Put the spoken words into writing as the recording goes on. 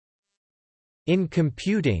In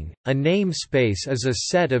computing, a namespace is a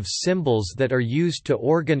set of symbols that are used to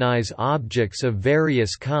organize objects of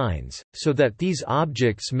various kinds, so that these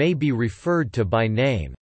objects may be referred to by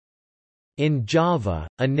name. In Java,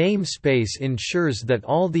 a namespace ensures that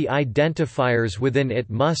all the identifiers within it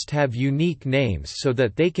must have unique names so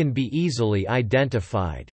that they can be easily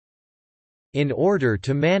identified. In order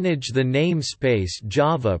to manage the namespace,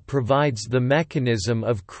 Java provides the mechanism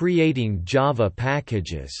of creating Java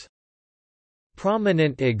packages.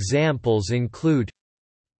 Prominent examples include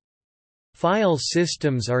file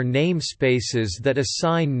systems are namespaces that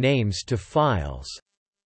assign names to files.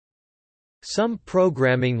 Some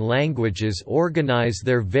programming languages organize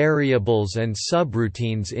their variables and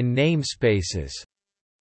subroutines in namespaces.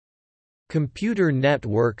 Computer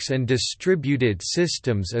networks and distributed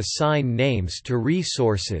systems assign names to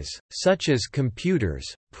resources, such as computers,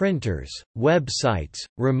 printers, websites,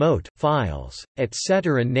 remote files,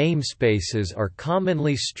 etc. Namespaces are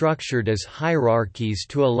commonly structured as hierarchies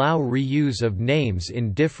to allow reuse of names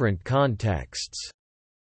in different contexts.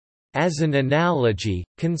 As an analogy,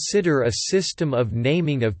 consider a system of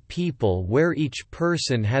naming of people where each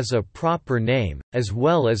person has a proper name, as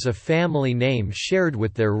well as a family name shared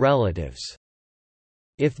with their relatives.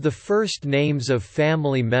 If the first names of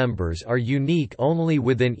family members are unique only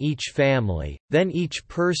within each family, then each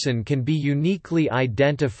person can be uniquely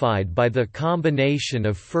identified by the combination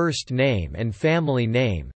of first name and family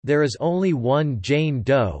name. There is only one Jane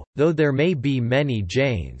Doe, though there may be many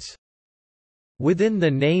Janes. Within the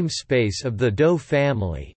namespace of the Doe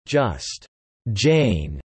family, just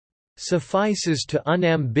Jane suffices to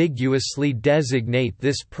unambiguously designate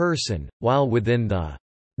this person, while within the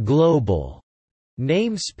global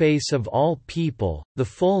namespace of all people, the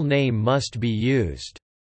full name must be used.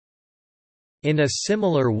 In a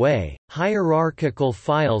similar way, hierarchical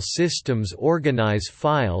file systems organize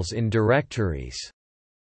files in directories.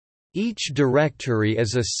 Each directory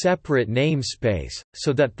is a separate namespace,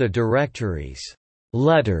 so that the directories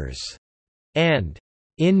letters and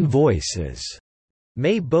invoices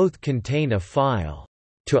may both contain a file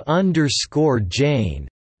to _Jane.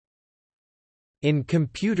 In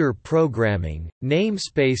computer programming,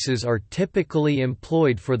 namespaces are typically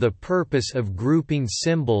employed for the purpose of grouping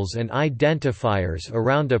symbols and identifiers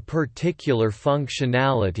around a particular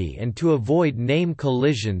functionality and to avoid name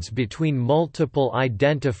collisions between multiple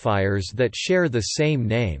identifiers that share the same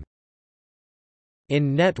name.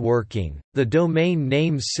 In networking, the domain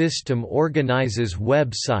name system organizes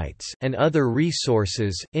websites and other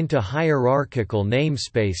resources into hierarchical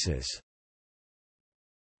namespaces.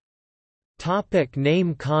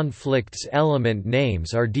 Name conflicts. Element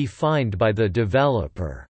names are defined by the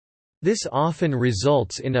developer. This often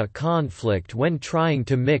results in a conflict when trying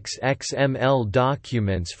to mix XML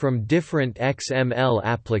documents from different XML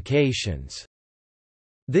applications.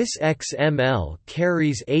 This XML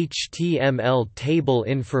carries HTML table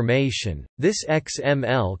information. This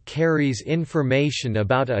XML carries information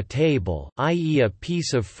about a table, i.e. a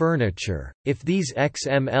piece of furniture. If these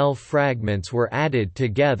XML fragments were added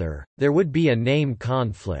together, there would be a name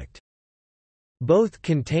conflict. Both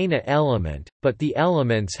contain an element, but the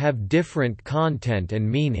elements have different content and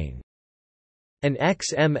meaning. An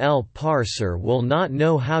XML parser will not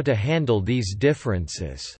know how to handle these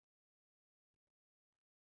differences.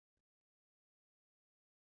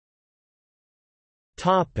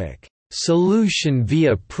 Solution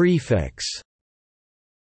via prefix.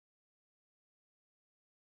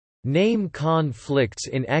 Name conflicts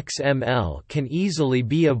in XML can easily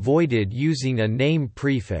be avoided using a name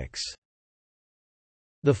prefix.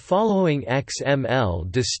 The following XML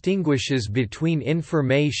distinguishes between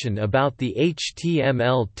information about the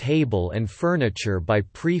HTML table and furniture by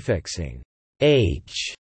prefixing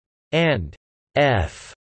H and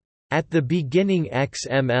F at the beginning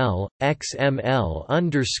XML,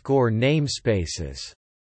 XML_namespaces.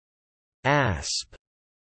 ASP.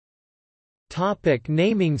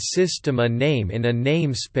 Naming system. A name in a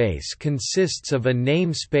namespace consists of a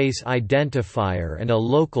namespace identifier and a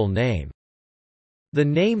local name. The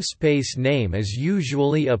namespace name is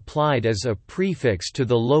usually applied as a prefix to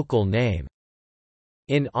the local name.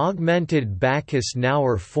 In augmented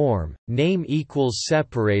Backus-Naur form, name equals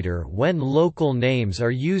separator when local names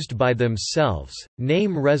are used by themselves.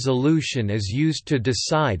 Name resolution is used to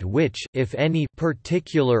decide which, if any,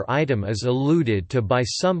 particular item is alluded to by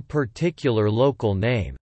some particular local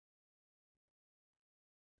name.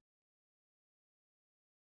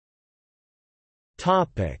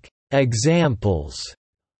 Topic: Examples.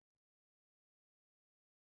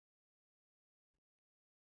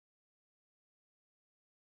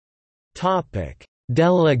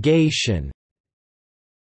 Delegation.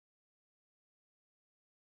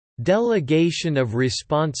 Delegation of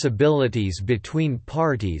responsibilities between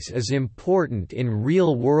parties is important in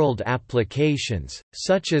real-world applications,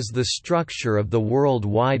 such as the structure of the World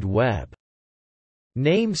Wide Web.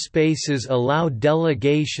 Namespaces allow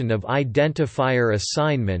delegation of identifier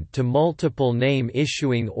assignment to multiple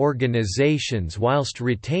name-issuing organizations whilst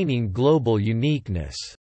retaining global uniqueness.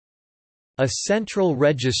 A central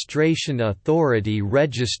registration authority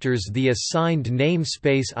registers the assigned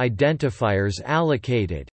namespace identifiers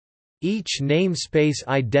allocated. Each namespace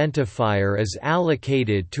identifier is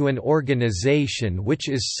allocated to an organization which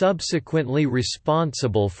is subsequently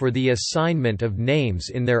responsible for the assignment of names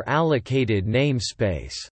in their allocated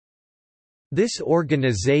namespace. This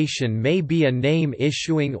organization may be a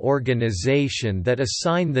name-issuing organization that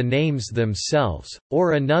assign the names themselves,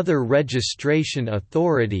 or another registration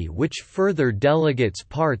authority which further delegates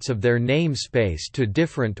parts of their namespace to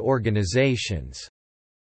different organizations.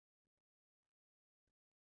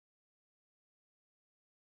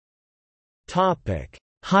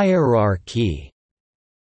 Hierarchy.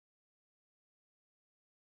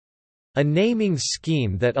 A naming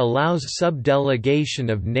scheme that allows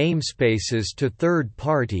subdelegation of namespaces to third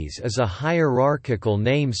parties is a hierarchical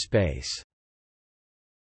namespace.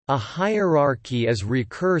 A hierarchy is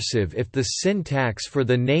recursive if the syntax for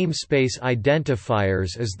the namespace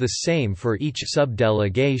identifiers is the same for each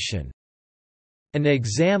subdelegation. An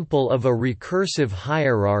example of a recursive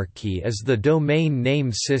hierarchy is the domain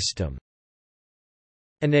name system.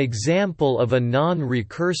 An example of a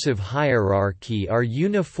non-recursive hierarchy are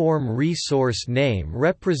Uniform Resource Name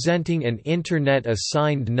representing an Internet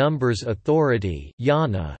Assigned Numbers Authority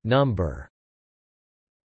number.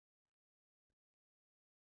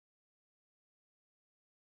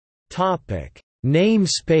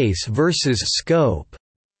 Namespace versus scope.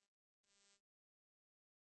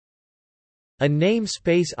 A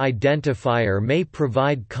namespace identifier may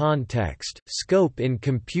provide context scope in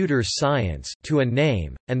computer science to a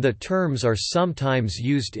name, and the terms are sometimes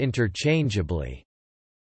used interchangeably.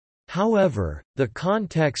 However, the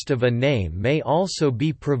context of a name may also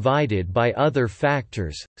be provided by other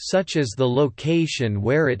factors, such as the location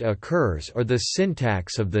where it occurs or the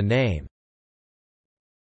syntax of the name.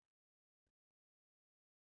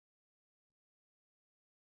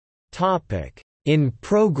 In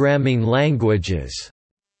programming languages.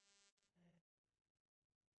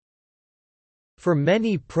 For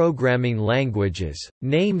many programming languages,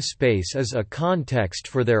 namespace is a context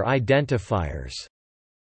for their identifiers.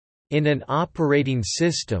 In an operating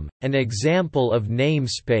system, an example of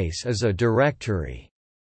namespace is a directory.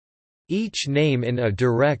 Each name in a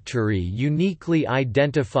directory uniquely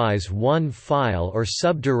identifies one file or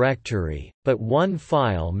subdirectory, but one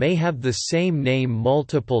file may have the same name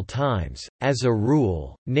multiple times. As a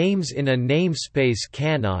rule, names in a namespace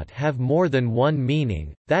cannot have more than one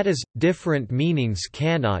meaning, that is, different meanings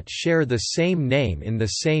cannot share the same name in the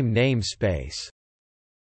same namespace.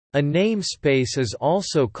 A namespace is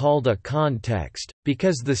also called a context,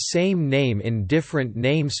 because the same name in different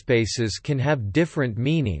namespaces can have different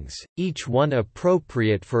meanings, each one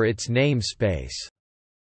appropriate for its namespace.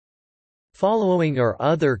 Following are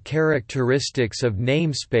other characteristics of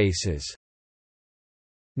namespaces.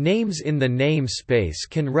 Names in the namespace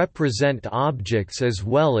can represent objects as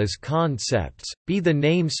well as concepts, be the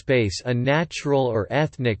namespace a natural or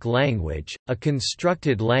ethnic language, a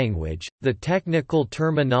constructed language, the technical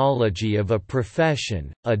terminology of a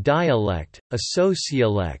profession, a dialect, a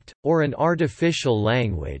sociolect, or an artificial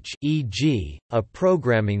language, e.g., a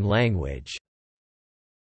programming language.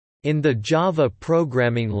 In the Java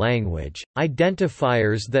programming language,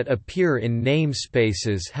 identifiers that appear in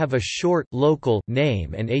namespaces have a short local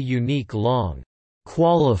name and a unique long,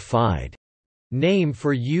 qualified name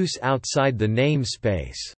for use outside the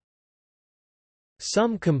namespace.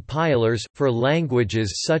 Some compilers for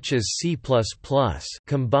languages such as C++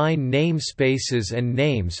 combine namespaces and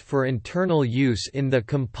names for internal use in the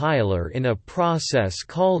compiler in a process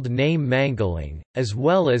called name mangling, as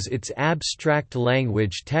well as its abstract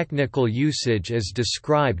language technical usage as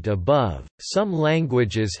described above. Some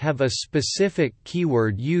languages have a specific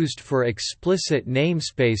keyword used for explicit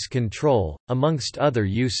namespace control, amongst other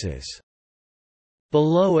uses.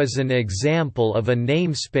 Below is an example of a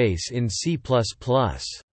namespace in C++.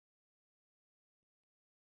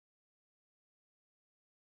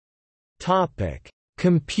 Topic: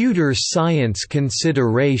 Computer science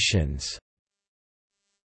considerations.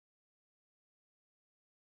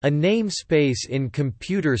 A namespace in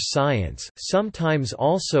computer science, sometimes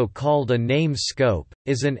also called a name scope,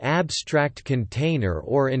 is an abstract container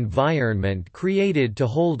or environment created to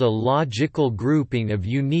hold a logical grouping of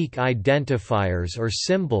unique identifiers or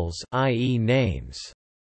symbols, i.e. names.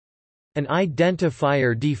 An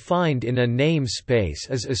identifier defined in a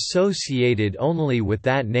namespace is associated only with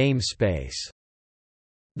that namespace.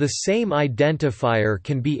 The same identifier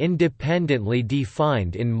can be independently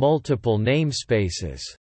defined in multiple namespaces.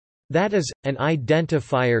 That is, an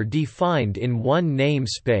identifier defined in one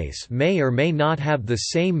namespace may or may not have the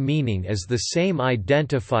same meaning as the same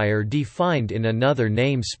identifier defined in another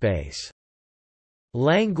namespace.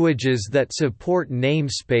 Languages that support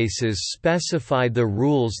namespaces specify the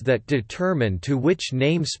rules that determine to which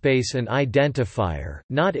namespace an identifier,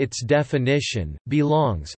 not its definition,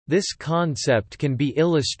 belongs. This concept can be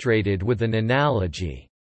illustrated with an analogy.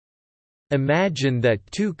 Imagine that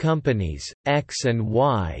two companies, X and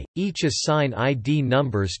Y, each assign ID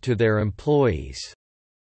numbers to their employees.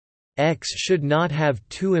 X should not have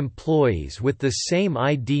two employees with the same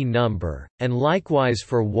ID number, and likewise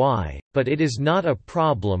for Y, but it is not a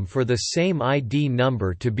problem for the same ID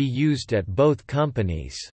number to be used at both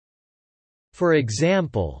companies. For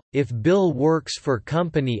example, if Bill works for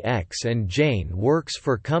company X and Jane works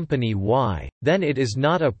for company Y, then it is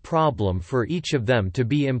not a problem for each of them to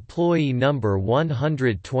be employee number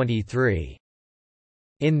 123.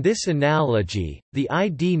 In this analogy, the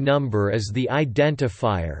ID number is the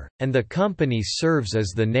identifier, and the company serves as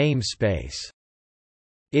the namespace.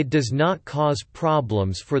 It does not cause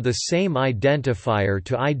problems for the same identifier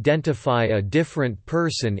to identify a different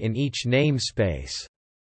person in each namespace.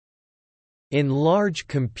 In large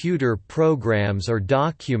computer programs or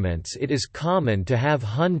documents, it is common to have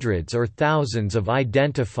hundreds or thousands of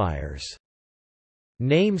identifiers.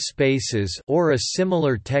 Namespaces or a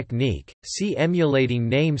similar technique, see emulating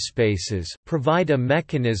namespaces, provide a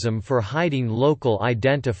mechanism for hiding local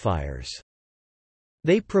identifiers.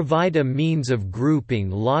 They provide a means of grouping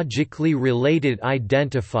logically related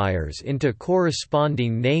identifiers into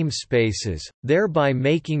corresponding namespaces, thereby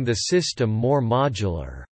making the system more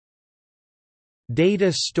modular.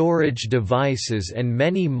 Data storage devices and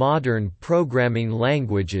many modern programming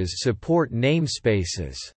languages support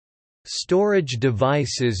namespaces. Storage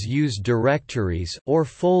devices use directories or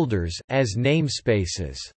folders as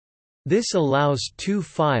namespaces. This allows two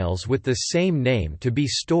files with the same name to be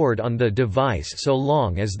stored on the device so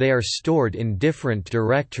long as they are stored in different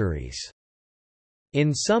directories.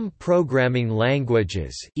 In some programming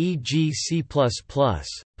languages, e.g. C++,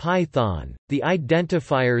 Python, the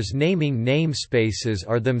identifiers naming namespaces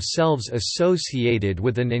are themselves associated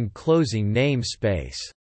with an enclosing namespace.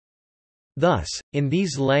 Thus, in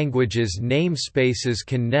these languages namespaces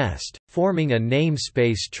can nest, forming a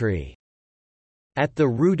namespace tree. At the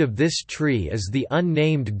root of this tree is the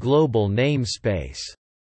unnamed global namespace.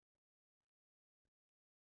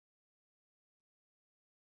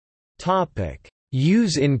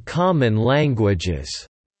 Use in common languages.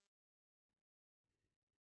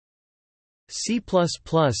 C++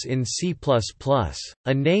 In C++,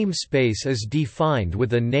 a namespace is defined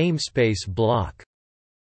with a namespace block.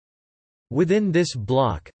 Within this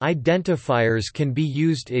block, identifiers can be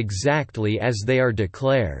used exactly as they are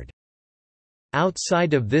declared.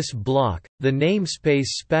 Outside of this block, the namespace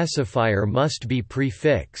specifier must be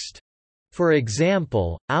prefixed. For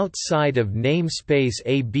example, outside of namespace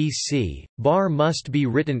ABC, bar must be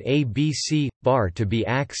written ABC, bar to be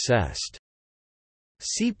accessed.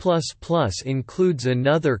 C++ includes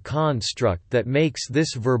another construct that makes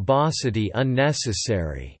this verbosity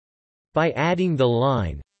unnecessary. By adding the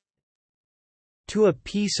line to a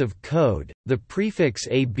piece of code, the prefix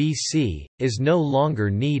ABC is no longer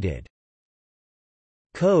needed.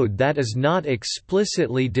 Code that is not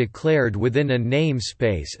explicitly declared within a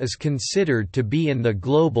namespace is considered to be in the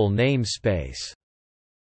global namespace.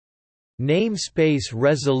 Namespace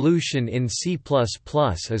resolution in C++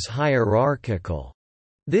 is hierarchical.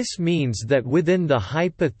 This means that within the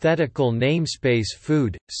hypothetical namespace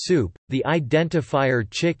food, soup, the identifier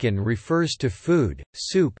chicken refers to food,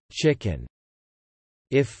 soup, chicken.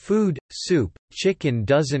 If food, soup, chicken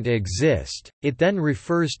doesn't exist, it then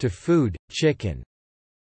refers to food, chicken.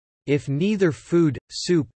 If neither food,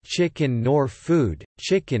 soup, chicken nor food,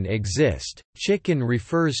 chicken exist, chicken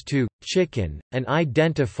refers to chicken, an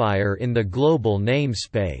identifier in the global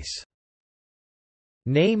namespace.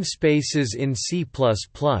 Namespaces in C++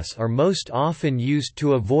 are most often used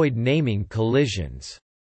to avoid naming collisions.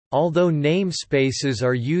 Although namespaces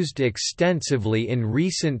are used extensively in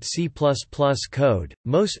recent C++ code,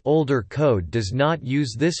 most older code does not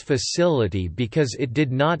use this facility because it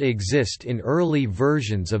did not exist in early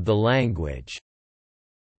versions of the language.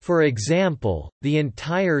 For example, the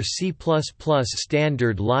entire C++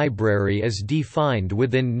 standard library is defined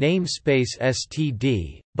within namespace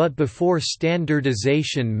std, but before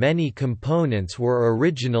standardization many components were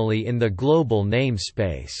originally in the global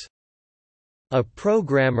namespace. A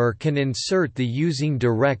programmer can insert the using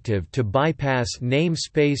directive to bypass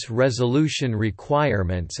namespace resolution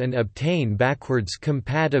requirements and obtain backwards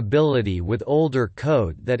compatibility with older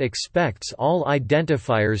code that expects all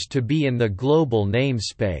identifiers to be in the global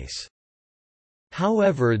namespace.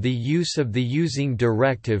 However, the use of the using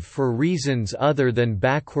directive for reasons other than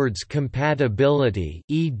backwards compatibility,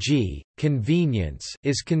 e.g., convenience,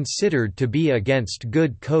 is considered to be against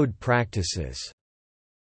good code practices.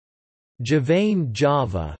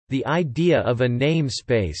 Java, the idea of a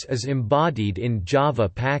namespace is embodied in Java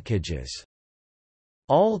packages.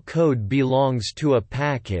 All code belongs to a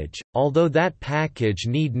package, although that package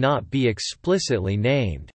need not be explicitly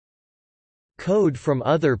named. Code from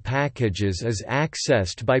other packages is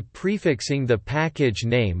accessed by prefixing the package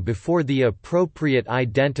name before the appropriate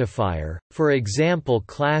identifier. For example,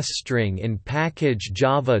 class string in package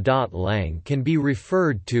java.lang can be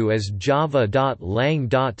referred to as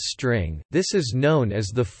java.lang.string. This is known as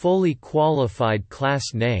the fully qualified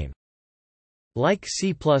class name. Like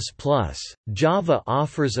C++, Java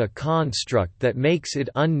offers a construct that makes it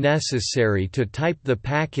unnecessary to type the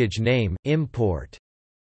package name import.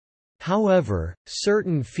 However,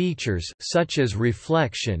 certain features such as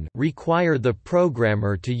reflection require the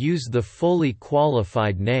programmer to use the fully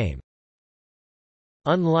qualified name.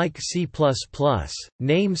 Unlike C++,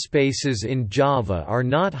 namespaces in Java are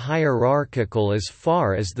not hierarchical as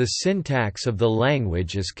far as the syntax of the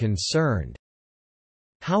language is concerned.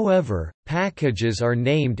 However, packages are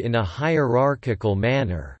named in a hierarchical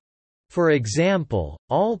manner. For example,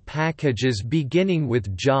 all packages beginning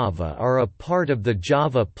with Java are a part of the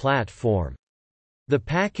Java platform. The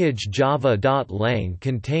package java.lang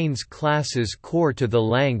contains classes core to the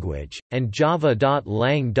language, and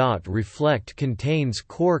java.lang.reflect contains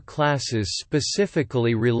core classes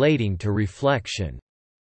specifically relating to reflection.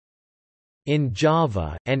 In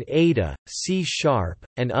Java, and Ada, C#,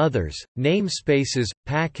 and others, namespaces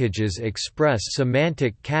packages express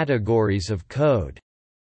semantic categories of code.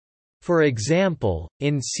 For example,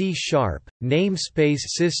 in C#, namespace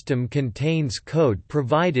system contains code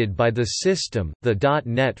provided by the system, the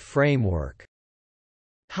 .NET framework.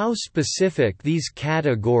 How specific these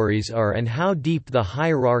categories are and how deep the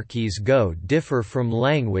hierarchies go differ from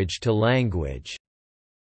language to language.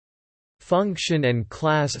 Function and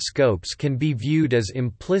class scopes can be viewed as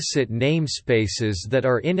implicit namespaces that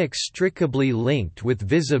are inextricably linked with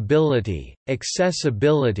visibility,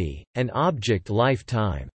 accessibility, and object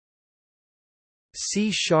lifetime. C#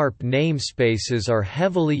 namespaces are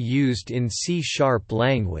heavily used in C#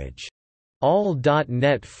 language. All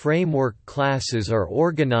 .NET Framework classes are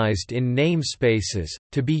organized in namespaces,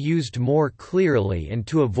 to be used more clearly and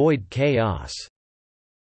to avoid chaos.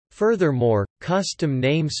 Furthermore, custom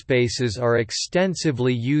namespaces are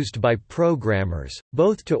extensively used by programmers,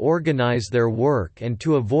 both to organize their work and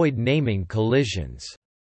to avoid naming collisions.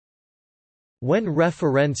 When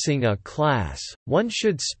referencing a class, one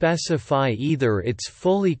should specify either its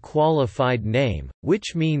fully qualified name,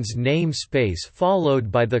 which means namespace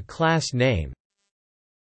followed by the class name,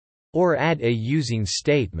 or add a using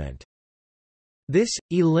statement. This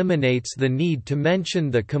eliminates the need to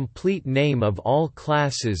mention the complete name of all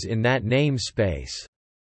classes in that namespace.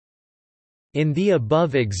 In the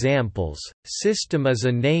above examples, system is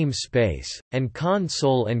a namespace, and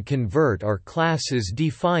console and convert are classes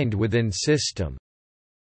defined within system.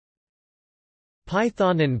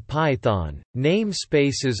 In Python,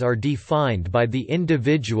 namespaces are defined by the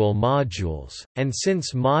individual modules, and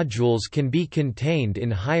since modules can be contained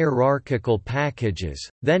in hierarchical packages,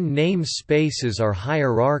 then namespaces are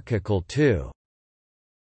hierarchical too.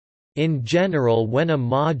 In general, when a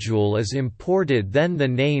module is imported, then the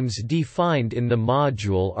names defined in the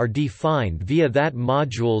module are defined via that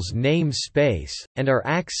module's namespace, and are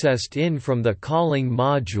accessed in from the calling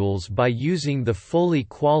modules by using the fully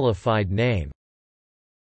qualified name.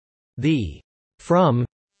 The from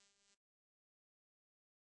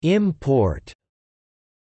import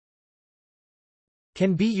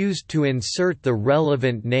can be used to insert the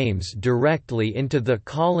relevant names directly into the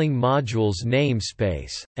calling module's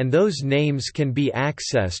namespace, and those names can be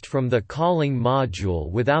accessed from the calling module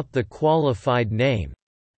without the qualified name.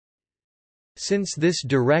 Since this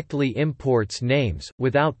directly imports names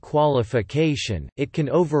without qualification, it can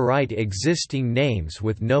overwrite existing names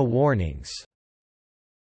with no warnings.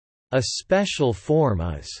 A special form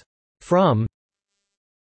is from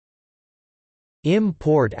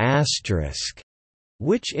import asterisk,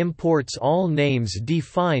 which imports all names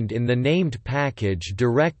defined in the named package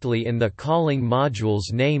directly in the calling module's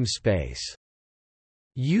namespace.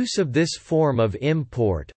 Use of this form of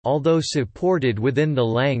import, although supported within the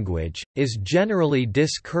language, is generally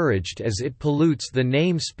discouraged as it pollutes the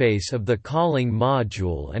namespace of the calling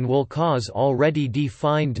module and will cause already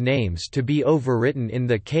defined names to be overwritten in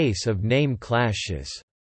the case of name clashes.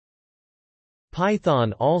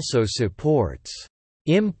 Python also supports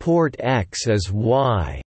import X as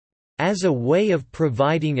Y as a way of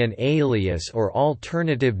providing an alias or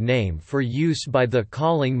alternative name for use by the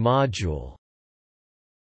calling module.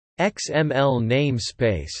 XML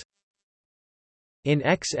namespace. In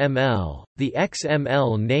XML, the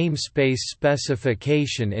XML namespace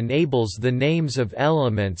specification enables the names of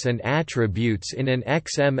elements and attributes in an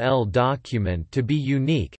XML document to be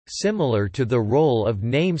unique, similar to the role of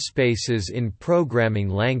namespaces in programming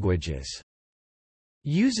languages.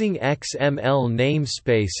 Using XML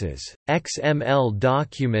namespaces, XML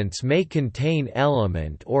documents may contain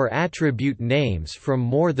element or attribute names from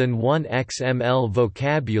more than one XML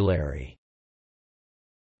vocabulary.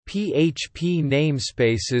 PHP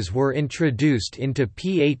namespaces were introduced into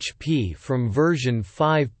PHP from version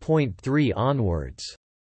 5.3 onwards.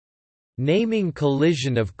 Naming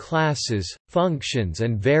collision of classes, functions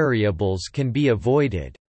and variables can be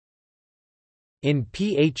avoided. In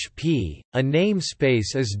PHP, a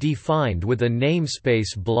namespace is defined with a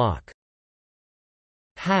namespace block.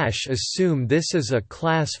 Assume this is a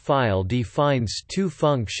class file defines two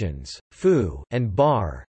functions, foo and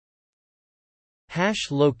bar.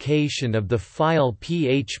 Location of the file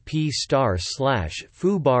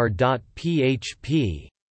php*/foobar.php.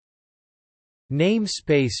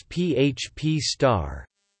 Namespace php*.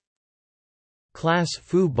 Class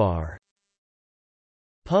foobar.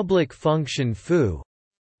 Public function foo.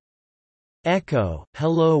 Echo,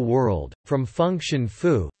 hello world, from function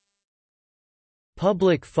foo.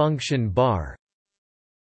 Public function bar.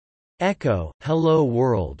 Echo, hello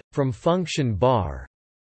world, from function bar.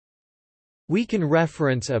 We can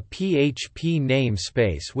reference a PHP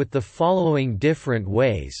namespace with the following different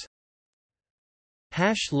ways.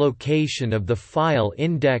 Location of the file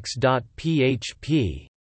index.php.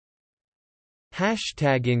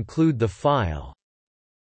 Include the file.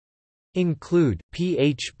 Include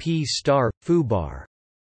php*foobar.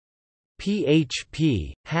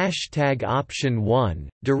 PHP #option1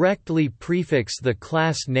 directly prefix the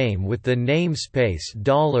class name with the namespace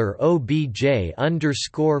 $obj_foobar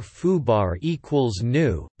equals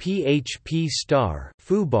new php*foobar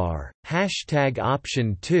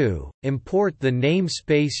 #option2 import the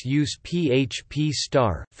namespace use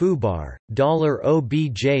php*foobar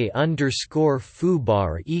 $obj_foobar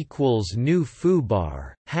equals new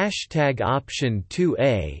foobar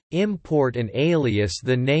 #option2a import an alias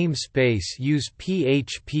the namespace use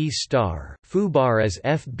php*foobar as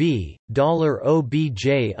fb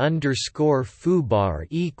 $obj_foobar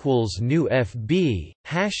equals new fb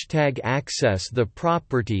access the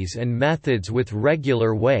properties and methods with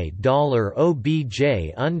regular way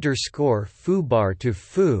 $obj_foobar to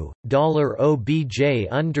foo $obj_foobar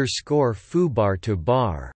to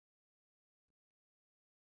bar.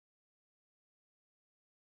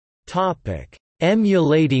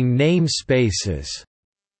 Emulating namespaces.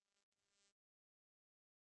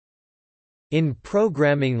 In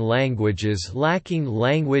programming languages lacking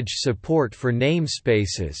language support for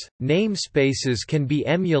namespaces, namespaces can be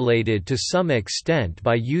emulated to some extent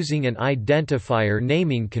by using an identifier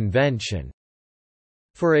naming convention.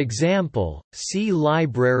 For example, C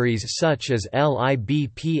libraries such as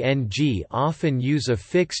libpng often use a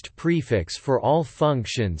fixed prefix for all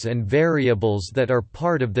functions and variables that are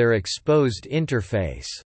part of their exposed interface.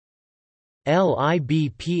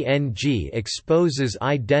 libpng exposes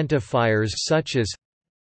identifiers such as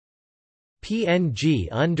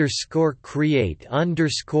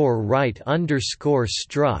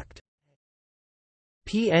png_create_write_struct,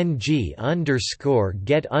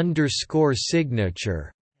 png_get_signature,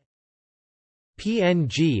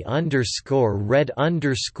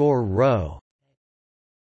 png_read_row,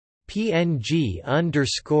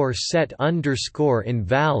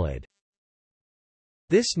 png_set_invalid.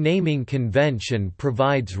 This naming convention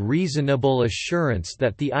provides reasonable assurance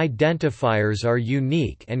that the identifiers are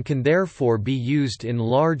unique and can therefore be used in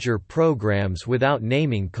larger programs without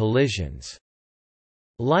naming collisions.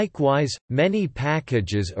 Likewise, many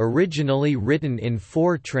packages originally written in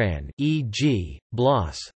Fortran, e.g.,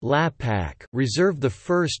 BLOS, LAPACK, reserve the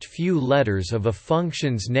first few letters of a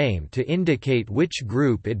function's name to indicate which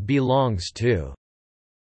group it belongs to.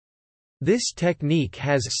 This technique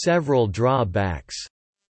has several drawbacks.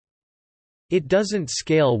 It doesn't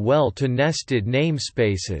scale well to nested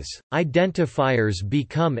namespaces. Identifiers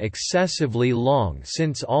become excessively long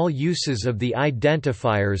since all uses of the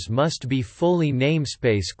identifiers must be fully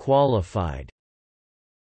namespace qualified.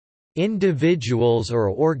 Individuals or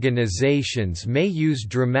organizations may use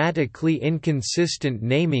dramatically inconsistent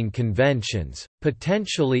naming conventions,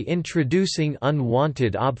 potentially introducing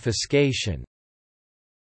unwanted obfuscation.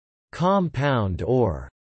 Compound or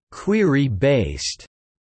query-based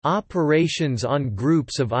operations on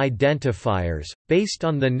groups of identifiers, based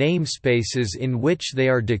on the namespaces in which they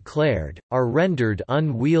are declared, are rendered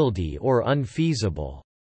unwieldy or unfeasible.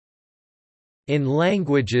 In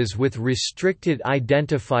languages with restricted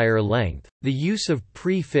identifier length, the use of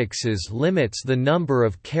prefixes limits the number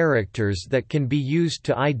of characters that can be used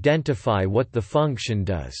to identify what the function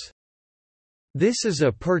does. This is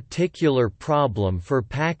a particular problem for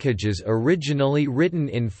packages originally written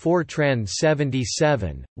in Fortran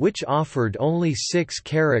 77, which offered only 6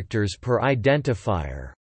 characters per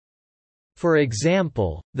identifier. For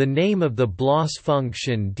example, the name of the BLOS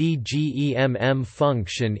function DGEMM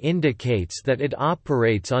function indicates that it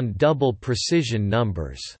operates on double precision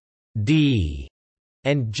numbers D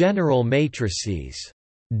and general matrices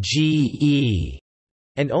GE.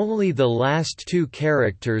 And only the last 2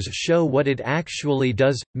 characters show what it actually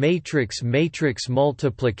does. Matrix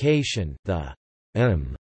multiplication, the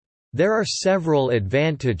M. There are several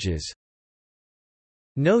advantages.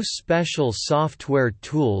 No special software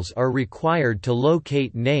tools are required to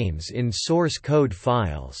locate names in source code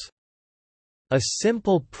files. A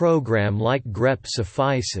simple program like grep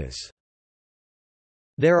suffices.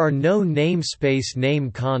 There are no namespace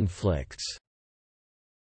name conflicts.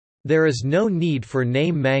 There is no need for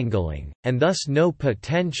name mangling, and thus no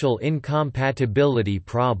potential incompatibility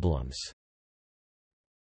problems.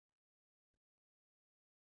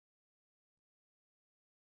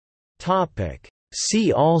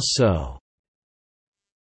 See also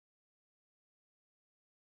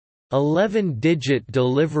 11-digit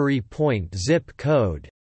delivery point zip code,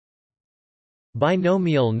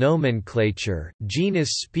 binomial nomenclature,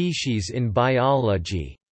 genus-species in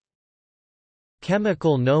biology,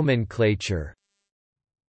 chemical nomenclature,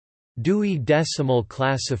 Dewey Decimal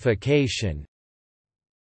Classification,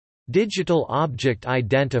 Digital Object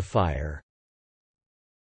Identifier,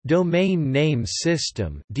 Domain Name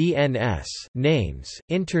System (DNS) names,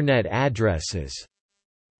 Internet addresses,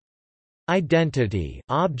 Identity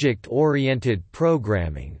object-oriented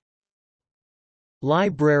programming,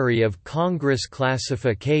 Library of Congress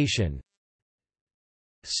classification,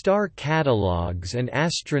 Star catalogs and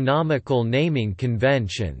astronomical naming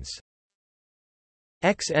conventions,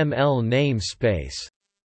 XML namespace,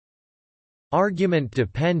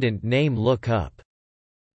 Argument-dependent name lookup.